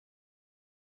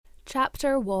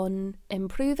Chapter 1: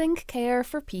 Improving Care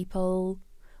for People.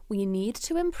 We need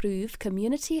to improve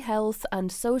community health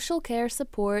and social care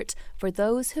support for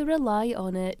those who rely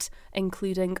on it,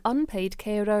 including unpaid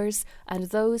carers and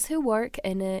those who work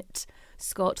in it.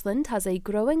 Scotland has a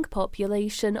growing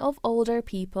population of older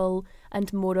people,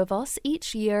 and more of us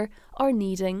each year are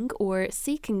needing or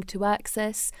seeking to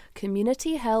access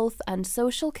community health and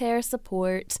social care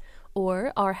support,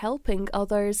 or are helping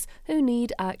others who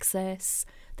need access.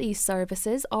 These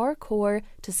services are core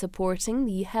to supporting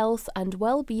the health and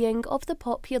well-being of the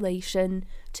population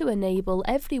to enable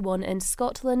everyone in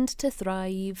Scotland to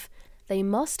thrive. They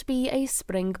must be a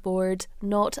springboard,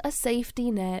 not a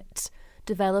safety net.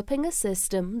 Developing a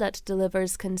system that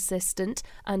delivers consistent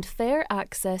and fair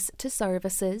access to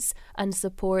services and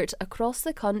support across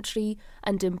the country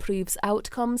and improves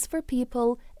outcomes for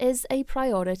people is a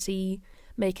priority.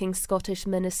 Making Scottish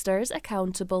ministers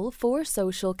accountable for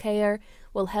social care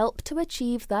will help to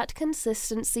achieve that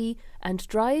consistency and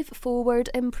drive forward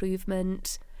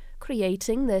improvement.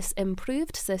 Creating this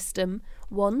improved system,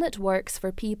 one that works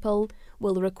for people,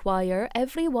 will require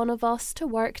every one of us to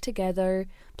work together,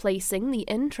 placing the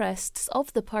interests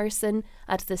of the person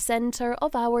at the centre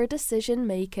of our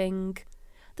decision-making.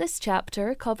 This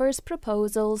chapter covers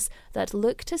proposals that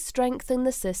look to strengthen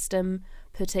the system,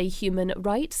 put a human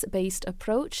rights-based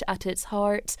approach at its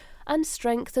heart, and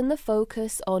strengthen the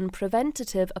focus on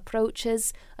preventative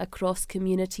approaches across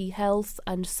community health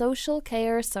and social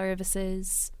care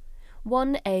services.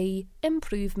 1A.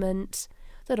 Improvement.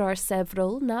 There are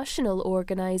several national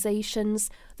organisations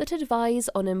that advise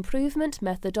on improvement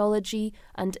methodology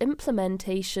and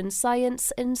implementation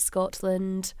science in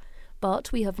Scotland,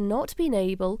 but we have not been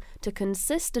able to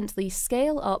consistently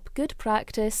scale up good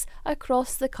practice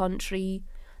across the country.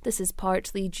 This is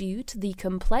partly due to the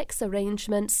complex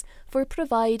arrangements for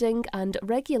providing and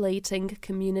regulating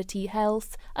community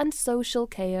health and social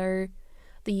care.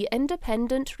 The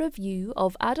Independent Review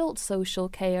of Adult Social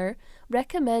Care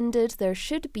recommended there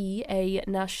should be a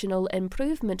National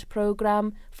Improvement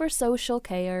Programme for social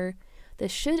care.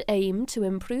 This should aim to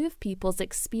improve people's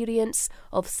experience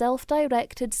of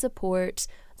self-directed support,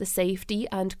 the safety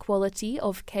and quality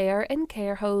of care in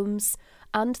care homes,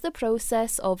 and the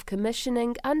process of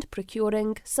commissioning and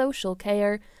procuring social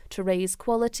care to raise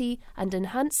quality and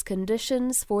enhance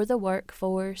conditions for the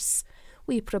workforce.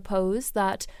 We propose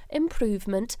that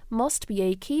improvement must be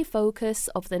a key focus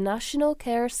of the National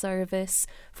Care Service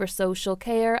for social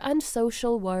care and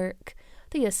social work.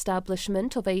 The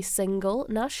establishment of a single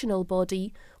national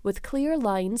body with clear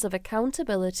lines of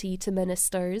accountability to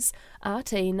ministers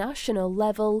at a national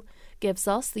level gives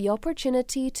us the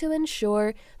opportunity to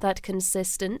ensure that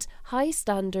consistent, high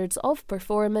standards of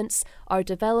performance are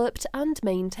developed and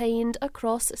maintained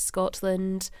across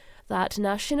Scotland. That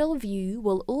national view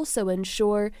will also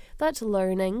ensure that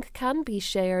learning can be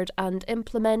shared and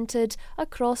implemented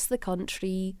across the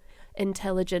country.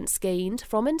 Intelligence gained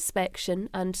from inspection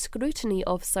and scrutiny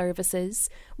of services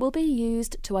will be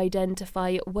used to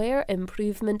identify where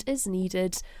improvement is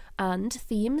needed, and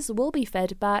themes will be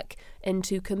fed back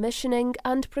into commissioning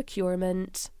and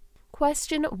procurement.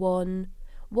 Question 1.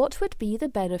 What would be the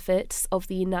benefits of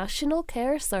the National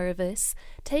Care Service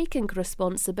taking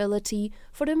responsibility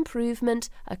for improvement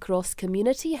across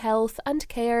community health and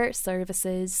care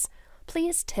services?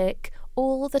 Please tick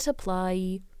all that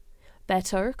apply.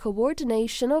 Better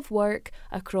coordination of work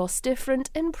across different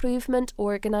improvement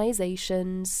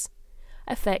organisations.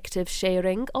 Effective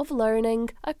sharing of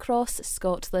learning across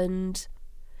Scotland.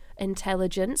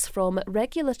 Intelligence from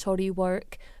regulatory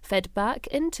work fed back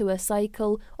into a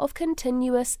cycle of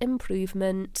continuous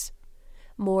improvement.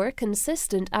 More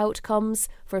consistent outcomes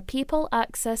for people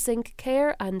accessing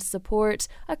care and support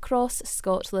across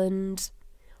Scotland.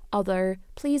 Other,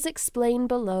 please explain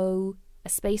below. A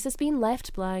space has been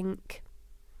left blank.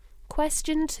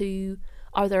 Question 2.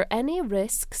 Are there any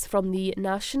risks from the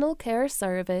National Care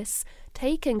Service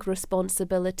taking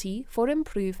responsibility for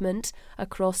improvement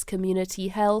across community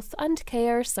health and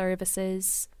care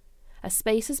services? A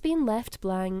space has been left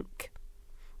blank.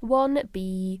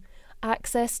 1B.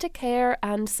 Access to care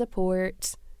and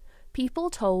support. People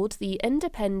told the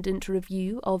Independent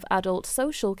Review of Adult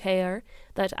Social Care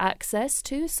that access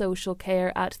to social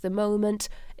care at the moment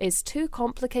is too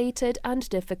complicated and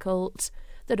difficult.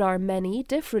 There are many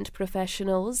different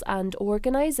professionals and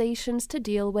organisations to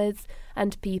deal with,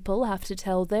 and people have to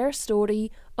tell their story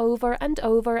over and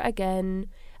over again.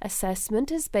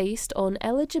 Assessment is based on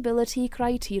eligibility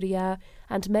criteria,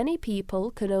 and many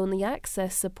people can only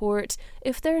access support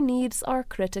if their needs are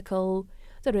critical.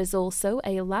 There is also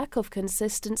a lack of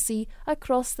consistency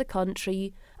across the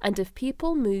country, and if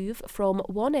people move from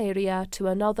one area to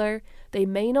another, they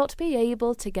may not be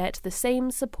able to get the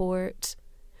same support.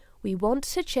 We want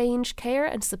to change care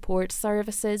and support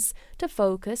services to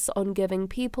focus on giving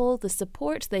people the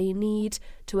support they need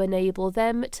to enable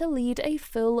them to lead a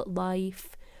full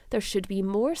life. There should be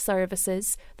more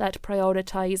services that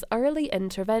prioritise early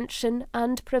intervention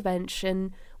and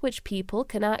prevention, which people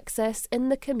can access in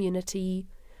the community.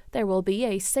 There will be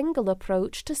a single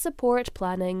approach to support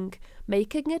planning,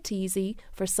 making it easy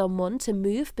for someone to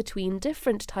move between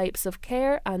different types of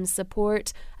care and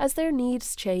support as their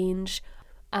needs change,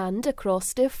 and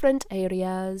across different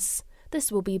areas.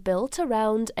 This will be built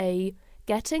around a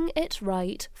Getting It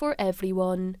Right for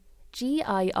Everyone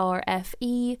 (GIRFE)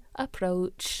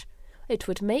 approach. It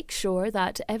would make sure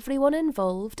that everyone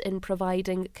involved in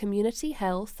providing community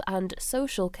health and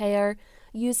social care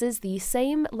uses the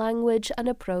same language and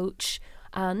approach,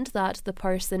 and that the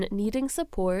person needing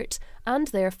support and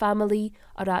their family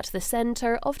are at the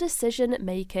centre of decision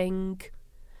making.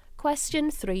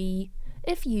 Question 3.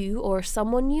 If you or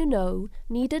someone you know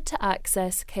needed to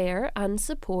access care and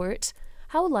support,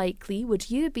 how likely would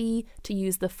you be to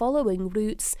use the following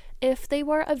routes if they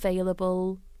were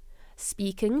available?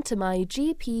 Speaking to my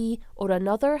GP or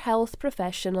another health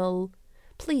professional.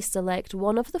 Please select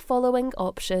one of the following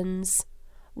options.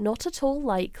 Not at all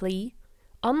likely,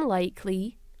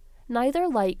 unlikely, neither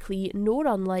likely nor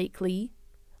unlikely,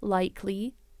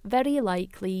 likely, very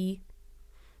likely.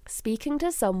 Speaking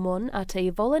to someone at a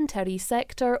voluntary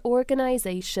sector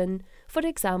organisation, for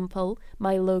example,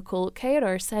 my local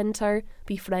carer centre,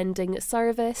 befriending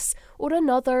service, or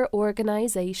another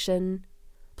organisation.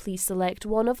 Please select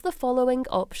one of the following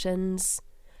options.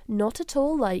 Not at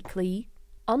all likely,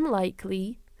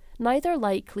 unlikely, neither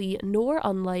likely nor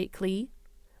unlikely,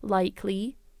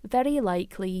 likely, very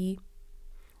likely.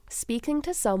 Speaking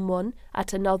to someone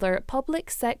at another public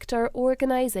sector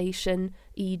organisation,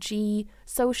 e.g.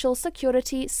 Social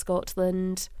Security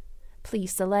Scotland.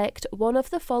 Please select one of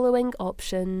the following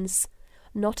options.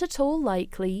 Not at all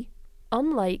likely,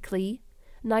 unlikely,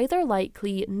 neither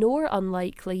likely nor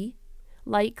unlikely,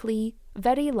 likely,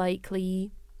 very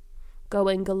likely.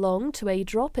 Going along to a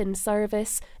drop-in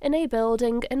service in a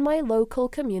building in my local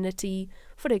community,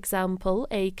 for example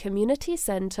a community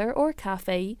centre or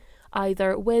cafe,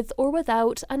 either with or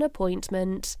without an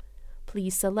appointment.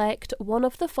 Please select one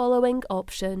of the following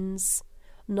options.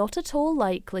 Not at all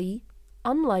likely,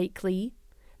 unlikely,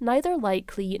 neither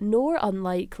likely nor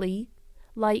unlikely,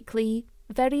 likely,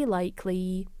 very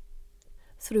likely.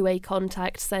 Through a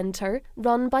contact centre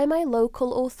run by my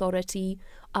local authority,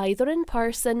 either in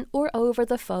person or over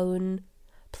the phone.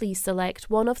 Please select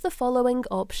one of the following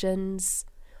options.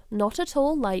 Not at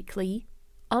all likely,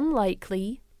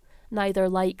 unlikely, neither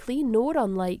likely nor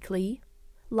unlikely,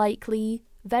 likely,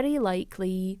 very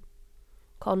likely.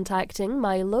 Contacting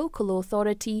my local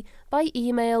authority by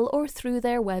email or through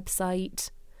their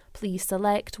website. Please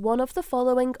select one of the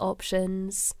following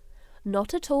options.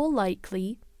 Not at all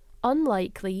likely,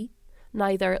 unlikely,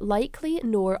 neither likely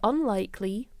nor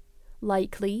unlikely,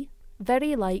 likely,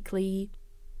 very likely.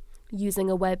 Using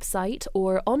a website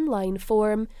or online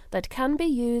form that can be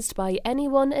used by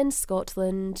anyone in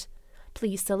Scotland.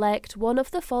 Please select one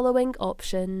of the following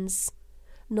options.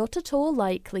 Not at all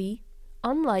likely,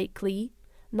 unlikely,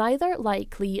 neither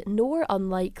likely nor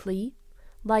unlikely,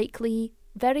 likely,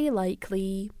 very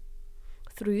likely.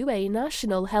 Through a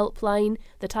national helpline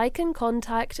that I can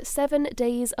contact 7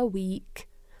 days a week.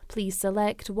 Please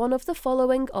select one of the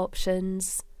following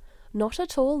options. Not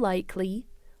at all likely,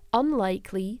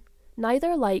 unlikely,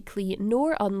 neither likely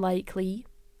nor unlikely,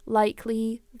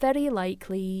 likely, very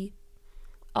likely.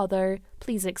 Other,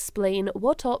 please explain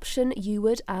what option you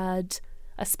would add.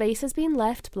 A space has been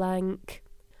left blank.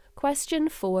 Question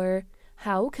 4.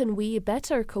 How can we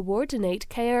better coordinate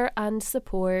care and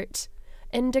support?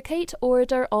 Indicate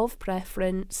order of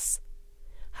preference.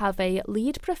 Have a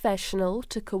lead professional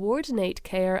to coordinate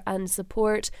care and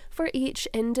support for each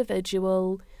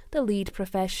individual. The lead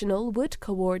professional would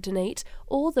coordinate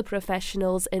all the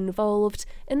professionals involved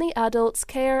in the adult's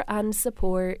care and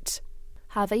support.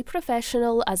 Have a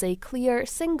professional as a clear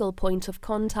single point of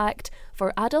contact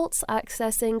for adults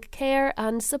accessing care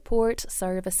and support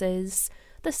services.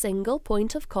 The single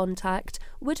point of contact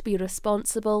would be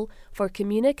responsible for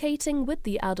communicating with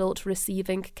the adult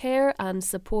receiving care and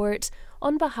support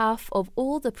on behalf of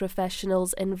all the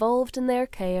professionals involved in their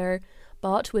care,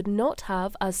 but would not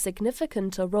have as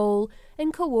significant a role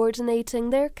in coordinating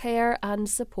their care and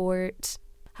support.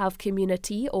 Have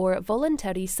community or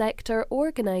voluntary sector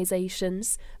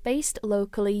organisations based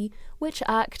locally which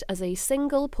act as a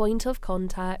single point of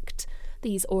contact.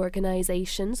 These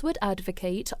organisations would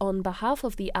advocate on behalf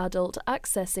of the adult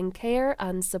accessing care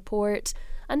and support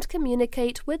and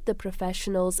communicate with the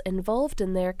professionals involved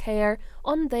in their care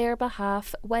on their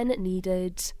behalf when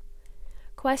needed.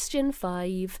 Question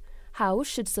 5. How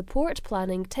should support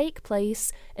planning take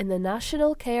place in the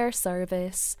National Care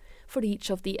Service? For each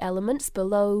of the elements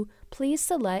below, please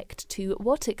select to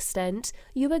what extent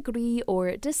you agree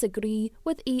or disagree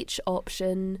with each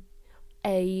option.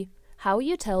 A. How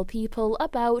you tell people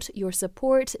about your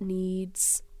support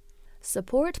needs.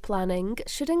 Support planning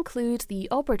should include the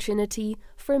opportunity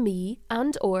for me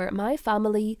and/or my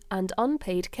family and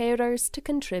unpaid carers to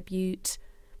contribute.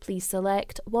 Please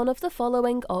select one of the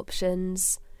following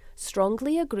options.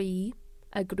 Strongly agree,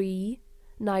 agree,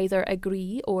 neither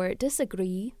agree or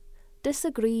disagree,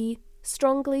 disagree,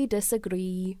 strongly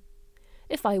disagree.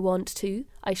 If I want to,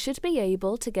 I should be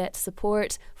able to get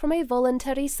support from a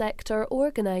voluntary sector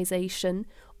organisation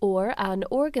or an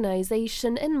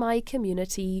organisation in my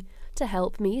community to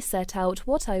help me set out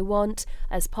what I want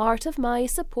as part of my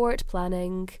support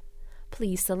planning.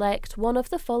 Please select one of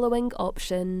the following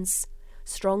options.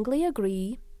 Strongly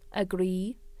agree,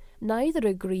 agree, neither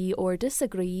agree or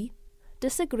disagree,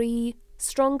 disagree,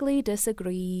 strongly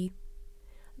disagree.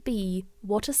 B.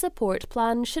 What a support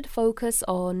plan should focus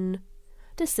on.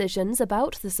 Decisions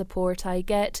about the support I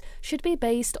get should be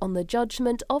based on the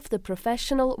judgment of the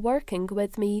professional working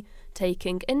with me,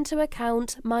 taking into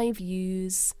account my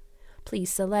views.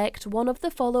 Please select one of the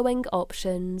following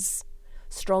options.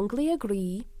 Strongly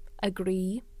agree,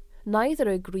 agree, neither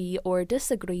agree or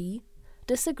disagree,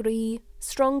 disagree,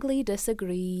 strongly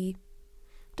disagree.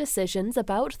 Decisions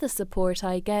about the support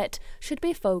I get should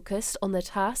be focused on the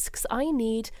tasks I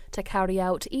need to carry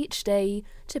out each day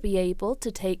to be able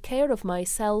to take care of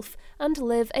myself and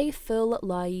live a full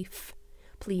life.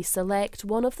 Please select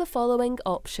one of the following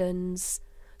options.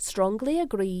 Strongly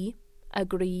agree,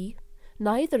 agree,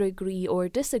 neither agree or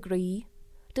disagree,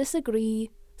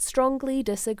 disagree, strongly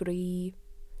disagree.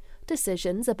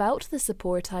 Decisions about the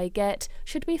support I get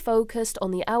should be focused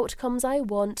on the outcomes I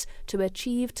want to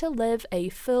achieve to live a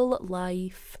full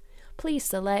life. Please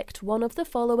select one of the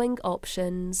following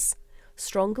options.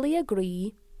 Strongly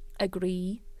agree,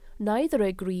 agree, neither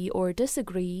agree or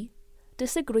disagree,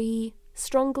 disagree,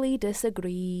 strongly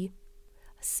disagree.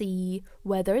 C.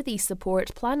 Whether the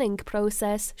support planning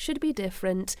process should be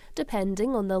different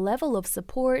depending on the level of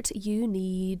support you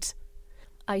need.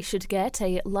 I should get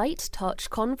a light touch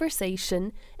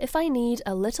conversation if I need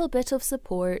a little bit of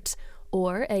support,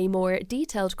 or a more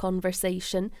detailed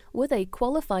conversation with a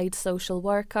qualified social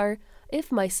worker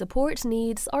if my support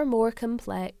needs are more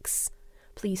complex.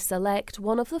 Please select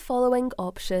one of the following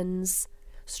options.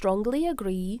 Strongly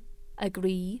agree,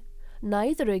 agree,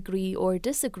 neither agree or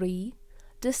disagree,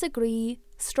 disagree,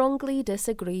 strongly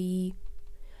disagree.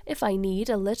 If I need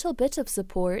a little bit of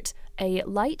support, a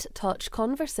light touch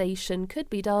conversation could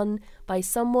be done by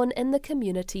someone in the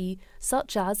community,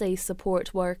 such as a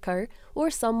support worker or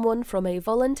someone from a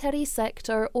voluntary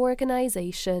sector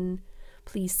organisation.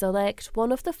 Please select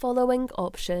one of the following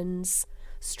options.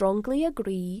 Strongly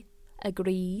agree,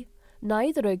 agree,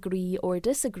 neither agree or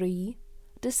disagree,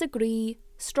 disagree,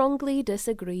 strongly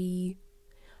disagree.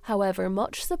 However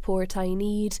much support I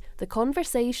need, the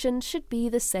conversation should be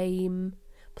the same.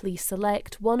 Please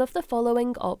select one of the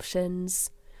following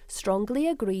options. Strongly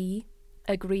agree,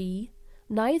 agree,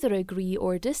 neither agree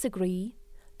or disagree,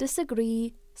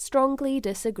 disagree, strongly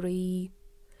disagree.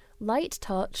 Light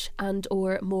touch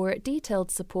and/or more detailed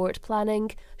support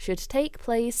planning should take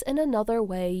place in another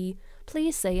way.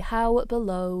 Please say how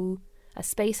below. A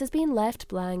space has been left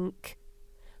blank.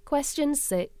 Question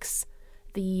 6.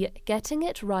 The Getting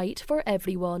It Right for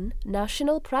Everyone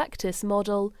national practice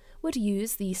model would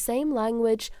use the same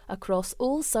language across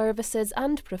all services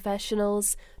and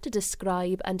professionals to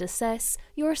describe and assess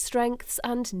your strengths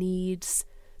and needs.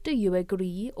 Do you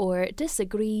agree or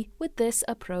disagree with this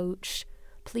approach?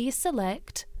 Please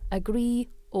select agree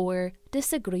or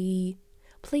disagree.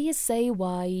 Please say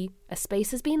why. A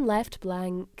space has been left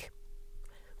blank.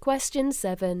 Question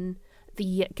 7.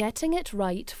 The Getting It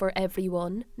Right for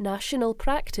Everyone national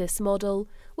practice model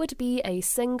would be a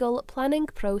single planning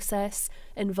process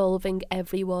involving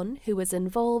everyone who is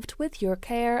involved with your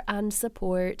care and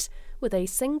support, with a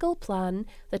single plan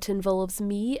that involves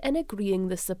me in agreeing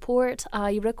the support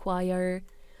I require.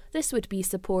 This would be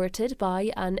supported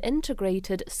by an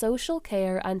integrated social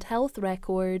care and health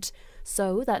record,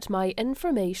 so that my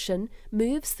information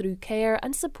moves through care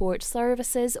and support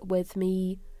services with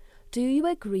me. Do you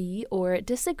agree or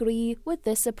disagree with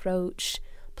this approach?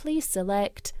 Please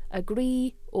select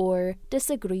agree or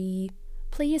disagree.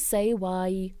 Please say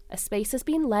why. A space has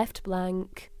been left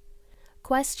blank.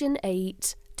 Question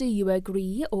 8. Do you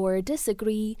agree or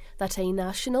disagree that a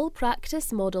national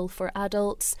practice model for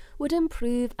adults would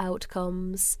improve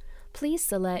outcomes? Please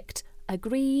select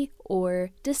agree or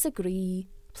disagree.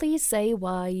 Please say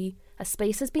why. A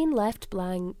space has been left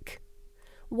blank.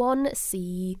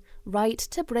 1C. Right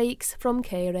to breaks from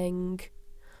caring.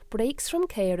 Breaks from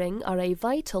caring are a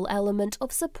vital element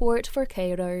of support for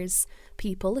carers,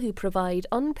 people who provide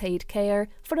unpaid care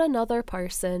for another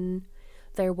person.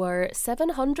 There were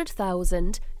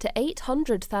 700,000 to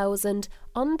 800,000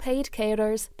 unpaid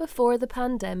carers before the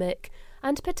pandemic,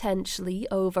 and potentially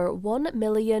over 1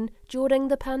 million during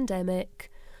the pandemic.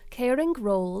 Caring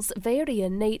roles vary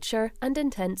in nature and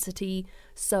intensity,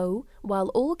 so while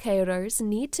all carers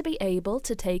need to be able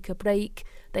to take a break,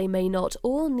 they may not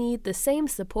all need the same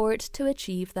support to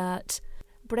achieve that.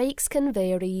 Breaks can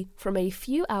vary from a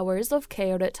few hours of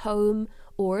care at home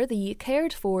or the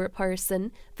cared for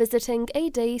person visiting a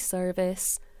day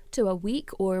service, to a week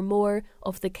or more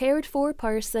of the cared for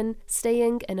person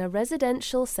staying in a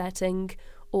residential setting,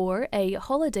 or a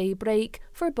holiday break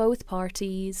for both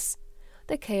parties.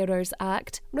 The Carers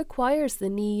Act requires the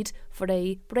need for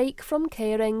a break from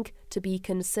caring to be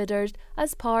considered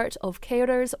as part of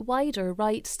carers' wider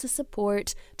rights to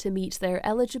support to meet their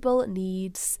eligible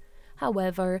needs.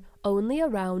 However, only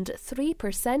around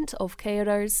 3% of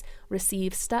carers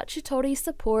receive statutory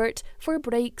support for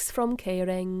breaks from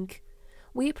caring.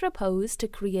 We propose to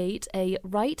create a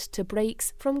right to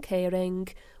breaks from caring,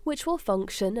 which will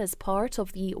function as part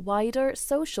of the wider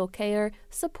social care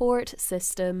support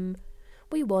system.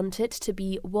 We want it to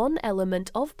be one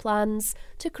element of plans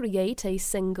to create a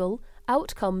single,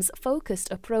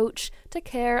 outcomes-focused approach to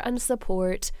care and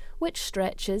support, which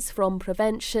stretches from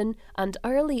prevention and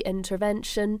early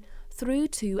intervention through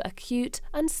to acute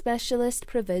and specialist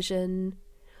provision.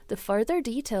 The further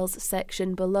details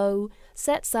section below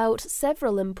sets out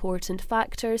several important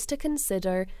factors to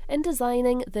consider in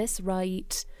designing this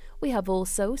right. We have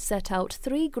also set out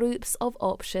 3 groups of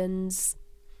options.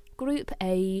 Group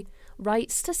A.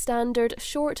 Rights to standard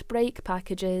short break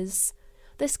packages.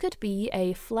 This could be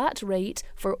a flat rate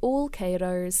for all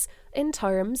carers in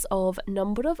terms of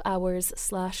number of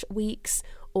hours/weeks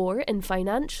or in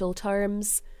financial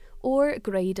terms, or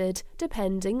graded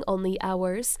depending on the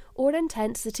hours or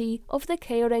intensity of the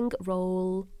caring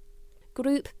role.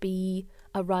 Group B.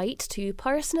 A right to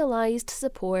personalised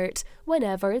support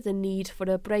whenever the need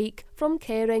for a break from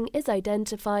caring is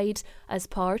identified as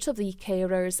part of the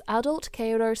carer's adult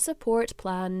carer support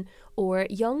plan or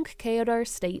young carer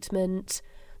statement.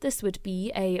 This would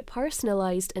be a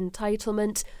personalised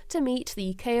entitlement to meet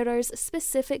the carer's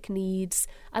specific needs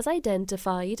as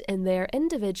identified in their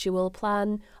individual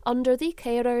plan under the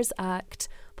Carers Act,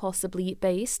 possibly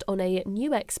based on a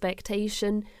new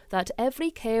expectation that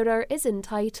every carer is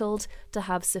entitled to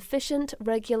have sufficient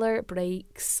regular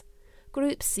breaks.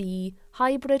 Group C.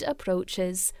 Hybrid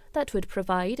approaches that would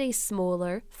provide a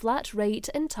smaller, flat rate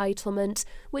entitlement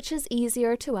which is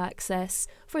easier to access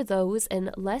for those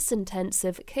in less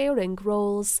intensive caring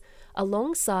roles,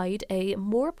 alongside a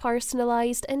more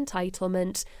personalised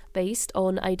entitlement based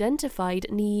on identified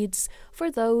needs for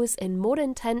those in more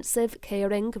intensive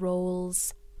caring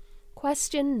roles.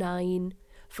 Question 9.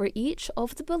 For each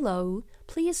of the below,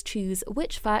 please choose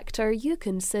which factor you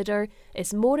consider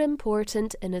is more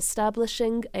important in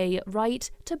establishing a right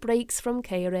to breaks from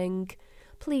caring.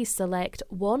 Please select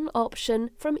one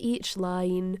option from each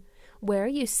line. Where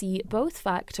you see both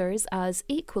factors as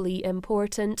equally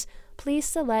important, please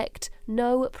select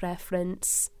No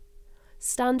Preference.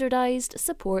 Standardised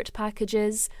support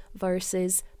packages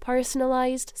versus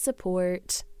personalised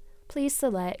support. Please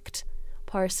select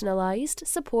Personalised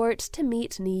support to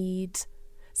meet need.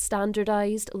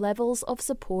 Standardised levels of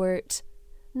support.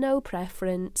 No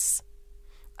preference.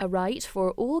 A right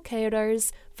for all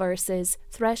carers versus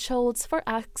thresholds for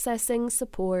accessing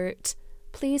support.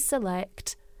 Please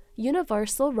select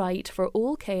Universal right for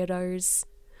all carers.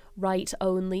 Right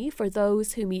only for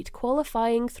those who meet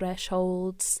qualifying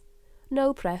thresholds.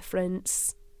 No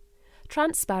preference.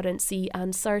 Transparency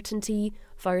and certainty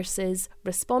versus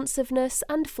responsiveness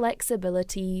and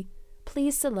flexibility.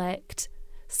 Please select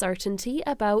certainty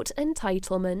about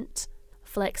entitlement,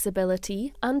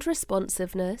 flexibility and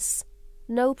responsiveness.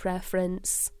 No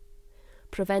preference.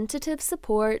 Preventative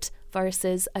support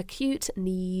versus acute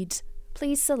need.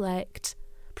 Please select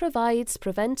provides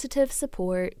preventative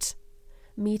support,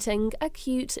 meeting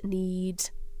acute need.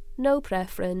 No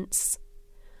preference.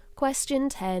 Question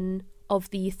 10. Of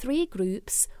the 3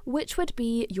 groups, which would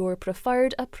be your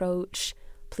preferred approach?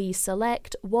 Please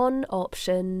select one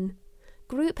option.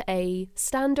 Group A,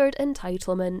 standard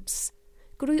entitlements.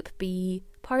 Group B,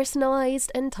 personalised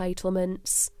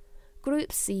entitlements.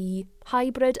 Group C,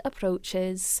 hybrid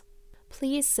approaches.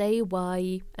 Please say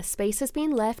why. A space has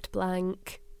been left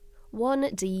blank.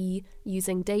 1D,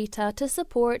 using data to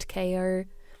support care.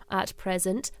 At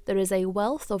present, there is a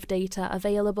wealth of data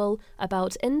available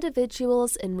about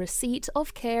individuals in receipt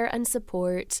of care and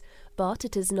support, but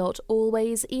it is not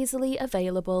always easily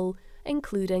available,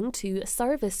 including to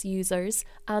service users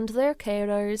and their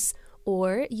carers,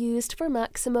 or used for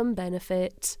maximum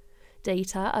benefit.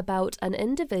 Data about an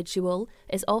individual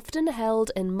is often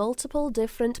held in multiple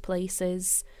different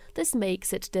places. This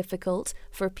makes it difficult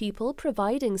for people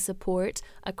providing support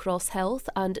across health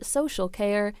and social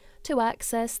care to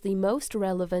access the most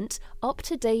relevant,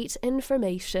 up-to-date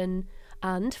information,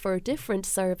 and for different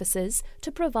services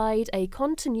to provide a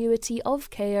continuity of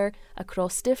care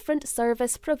across different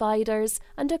service providers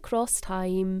and across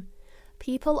time.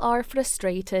 People are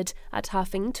frustrated at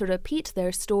having to repeat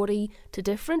their story to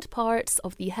different parts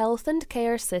of the health and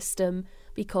care system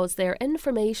because their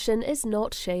information is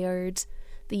not shared.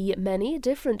 The many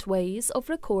different ways of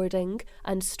recording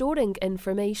and storing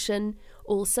information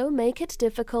also make it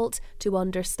difficult to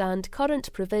understand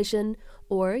current provision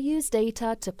or use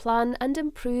data to plan and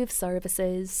improve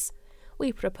services.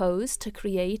 We propose to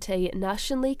create a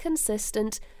nationally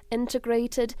consistent,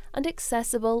 integrated and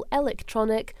accessible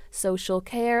electronic social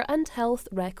care and health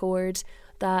record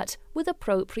that, with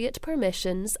appropriate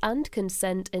permissions and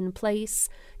consent in place,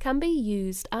 can be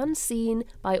used and seen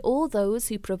by all those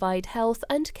who provide health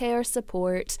and care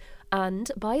support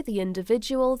and by the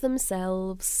individual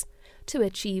themselves. To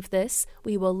achieve this,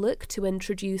 we will look to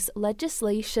introduce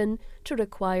legislation to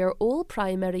require all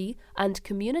primary and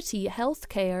community health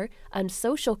care and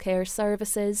social care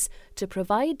services to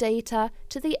provide data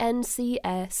to the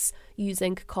NCS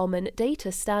using common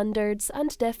data standards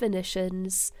and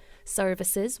definitions.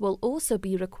 Services will also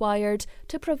be required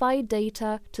to provide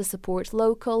data to support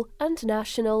local and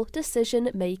national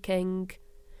decision-making.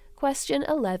 Question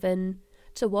 11.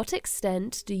 To what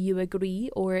extent do you agree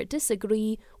or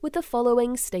disagree with the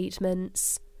following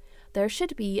statements? There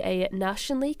should be a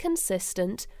nationally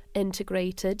consistent,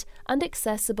 integrated and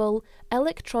accessible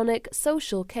electronic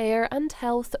social care and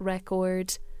health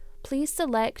record. Please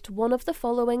select one of the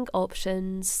following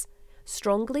options.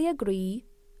 Strongly agree,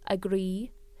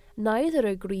 agree, neither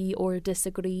agree or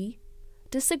disagree,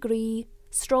 disagree,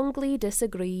 strongly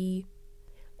disagree.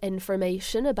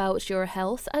 Information about your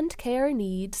health and care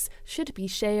needs should be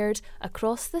shared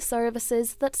across the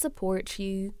services that support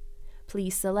you.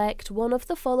 Please select one of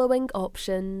the following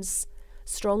options.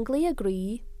 Strongly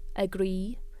agree,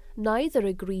 agree, neither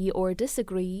agree or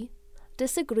disagree,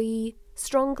 disagree,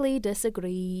 strongly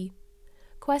disagree.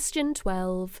 Question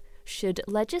 12. Should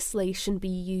legislation be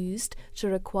used to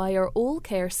require all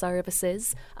care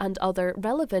services and other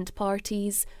relevant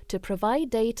parties to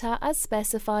provide data as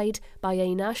specified by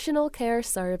a national care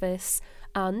service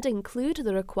and include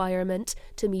the requirement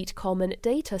to meet common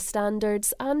data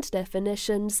standards and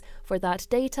definitions for that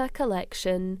data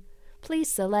collection?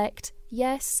 Please select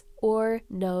yes or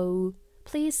no.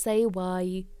 Please say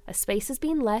why. A space has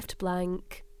been left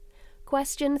blank.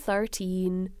 Question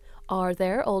 13. Are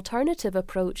there alternative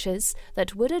approaches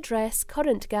that would address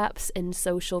current gaps in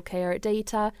social care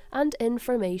data and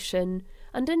information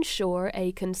and ensure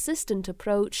a consistent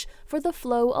approach for the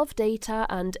flow of data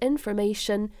and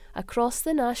information across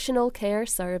the National Care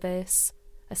Service?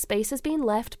 A space has been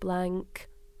left blank.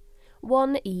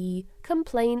 1E.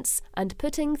 Complaints and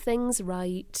putting things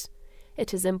right.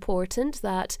 It is important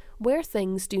that, where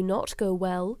things do not go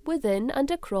well within and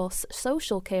across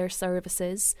social care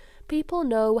services, people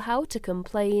know how to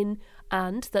complain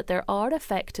and that there are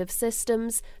effective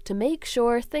systems to make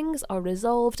sure things are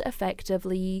resolved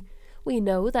effectively. We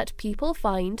know that people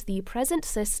find the present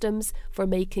systems for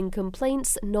making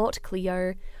complaints not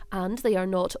clear, and they are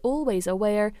not always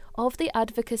aware of the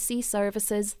advocacy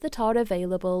services that are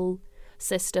available.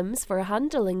 Systems for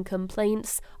handling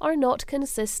complaints are not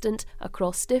consistent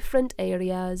across different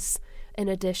areas. In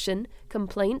addition,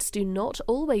 complaints do not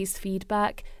always feed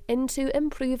back into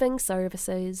improving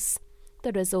services.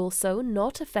 There is also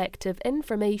not effective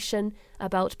information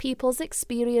about people's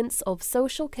experience of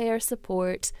social care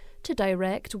support to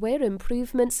direct where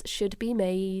improvements should be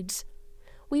made.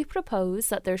 We propose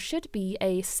that there should be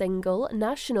a single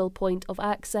national point of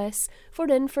access for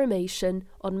information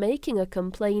on making a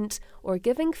complaint or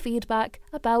giving feedback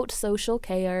about social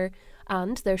care,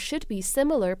 and there should be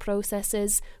similar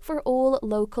processes for all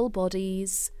local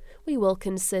bodies. We will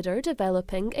consider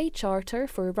developing a charter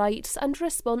for rights and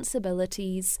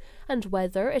responsibilities and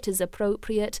whether it is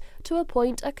appropriate to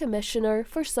appoint a commissioner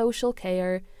for social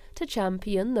care to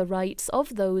champion the rights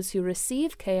of those who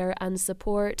receive care and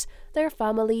support, their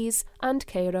families and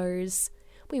carers.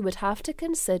 We would have to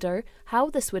consider how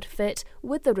this would fit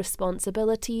with the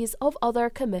responsibilities of other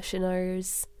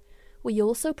commissioners. We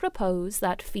also propose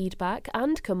that feedback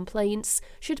and complaints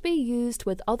should be used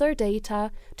with other data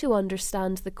to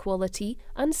understand the quality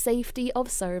and safety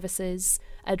of services,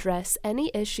 address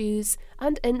any issues,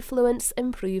 and influence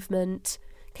improvement.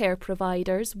 Care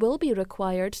providers will be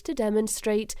required to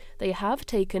demonstrate they have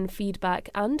taken feedback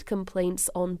and complaints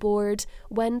on board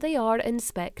when they are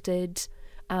inspected.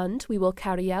 And we will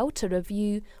carry out a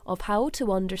review of how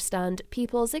to understand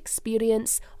people's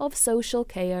experience of social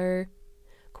care.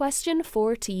 Question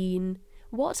 14.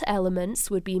 What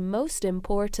elements would be most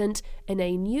important in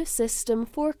a new system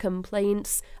for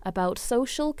complaints about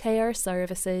social care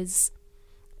services?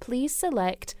 Please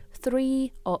select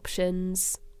 3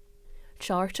 options.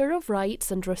 Charter of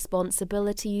rights and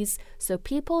responsibilities so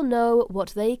people know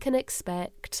what they can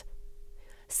expect.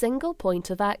 Single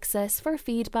point of access for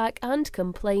feedback and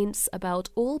complaints about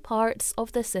all parts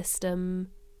of the system.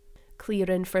 Clear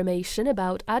information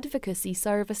about advocacy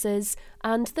services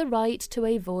and the right to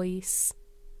a voice.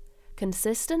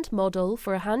 Consistent model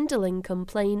for handling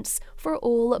complaints for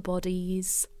all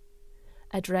bodies.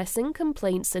 Addressing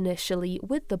complaints initially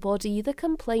with the body the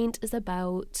complaint is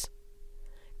about.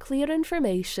 Clear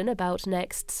information about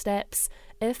next steps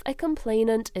if a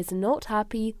complainant is not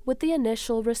happy with the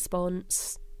initial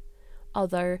response.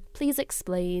 Other, please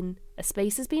explain. A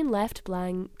space has been left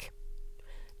blank.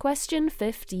 Question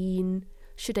 15.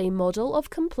 Should a model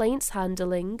of complaints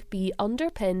handling be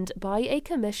underpinned by a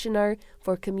Commissioner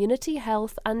for Community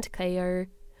Health and Care?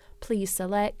 Please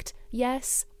select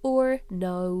yes or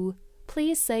no.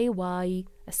 Please say why.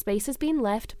 A space has been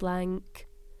left blank.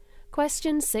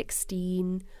 Question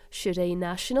 16. Should a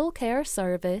national care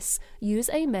service use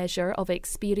a measure of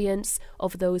experience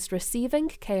of those receiving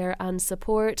care and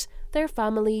support, their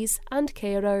families and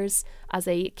carers, as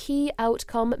a key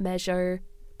outcome measure?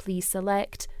 Please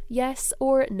select yes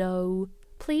or no.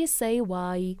 Please say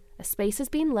why. A space has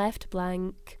been left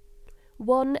blank.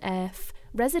 1F.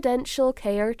 Residential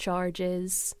care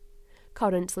charges.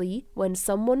 Currently, when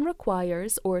someone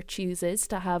requires or chooses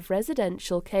to have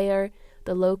residential care,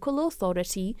 the local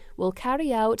authority will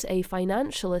carry out a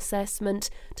financial assessment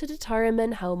to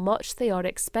determine how much they are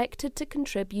expected to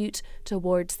contribute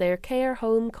towards their care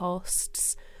home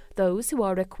costs. Those who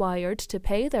are required to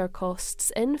pay their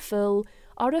costs in full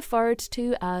are referred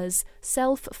to as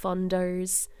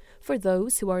self-funders. For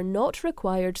those who are not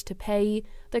required to pay,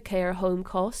 the care home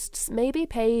costs may be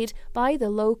paid by the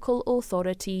local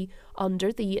authority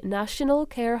under the National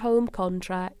Care Home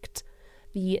Contract.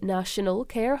 The National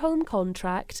Care Home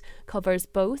Contract covers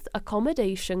both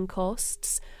accommodation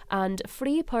costs and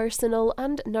free personal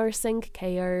and nursing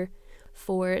care.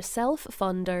 For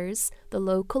self-funders, the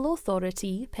local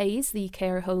authority pays the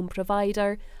care home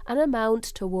provider an amount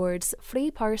towards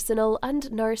free personal and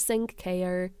nursing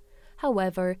care.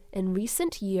 However, in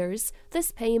recent years,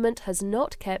 this payment has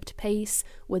not kept pace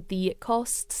with the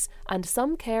costs, and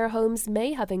some care homes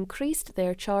may have increased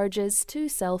their charges to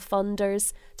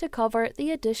self-funders to cover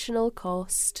the additional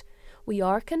cost. We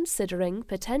are considering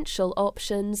potential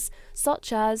options,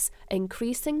 such as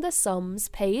increasing the sums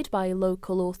paid by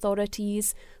local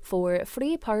authorities for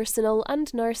free personal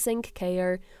and nursing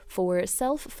care for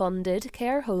self-funded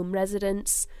care home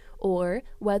residents, or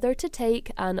whether to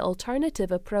take an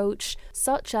alternative approach,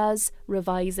 such as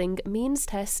revising means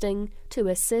testing to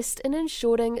assist in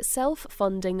ensuring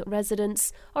self-funding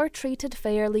residents are treated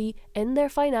fairly in their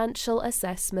financial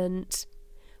assessment.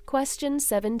 Question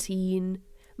 17.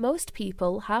 Most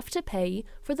people have to pay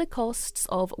for the costs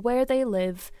of where they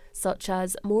live, such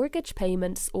as mortgage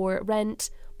payments or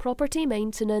rent, property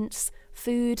maintenance,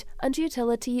 food and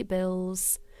utility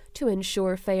bills. To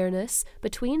ensure fairness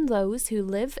between those who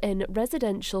live in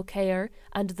residential care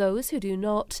and those who do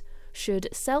not, should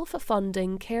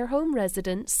self-funding care home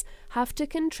residents have to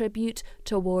contribute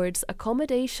towards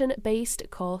accommodation-based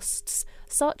costs,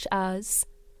 such as,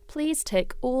 please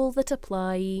tick all that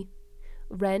apply: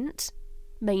 rent,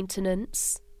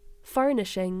 maintenance,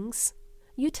 furnishings,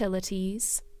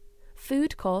 utilities,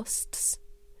 food costs,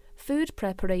 food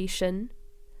preparation,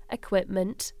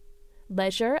 equipment,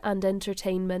 leisure and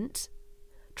entertainment,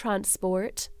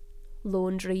 transport,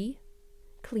 laundry,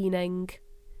 cleaning.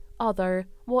 Other,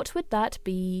 what would that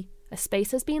be? A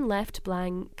space has been left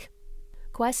blank.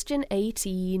 Question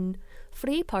 18.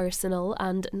 free personal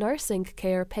and nursing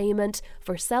care payment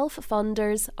for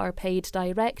self-funders are paid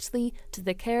directly to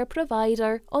the care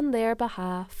provider on their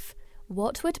behalf.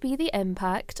 What would be the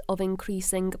impact of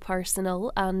increasing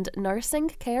personal and nursing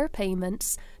care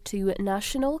payments to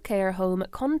national care home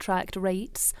contract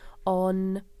rates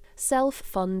on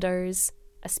self-funders?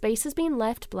 A space has been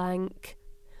left blank.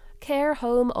 Care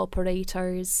home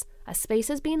operators. A space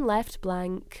has been left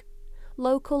blank.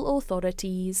 Local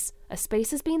authorities. A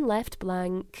space has been left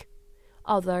blank.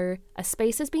 Other. A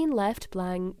space has been left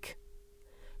blank.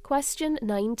 Question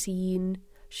 19.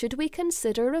 Should we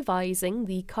consider revising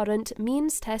the current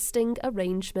means testing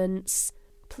arrangements?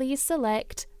 Please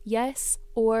select yes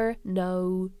or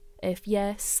no. If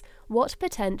yes, what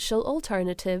potential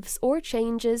alternatives or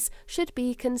changes should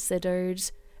be considered?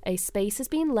 A space has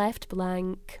been left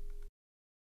blank.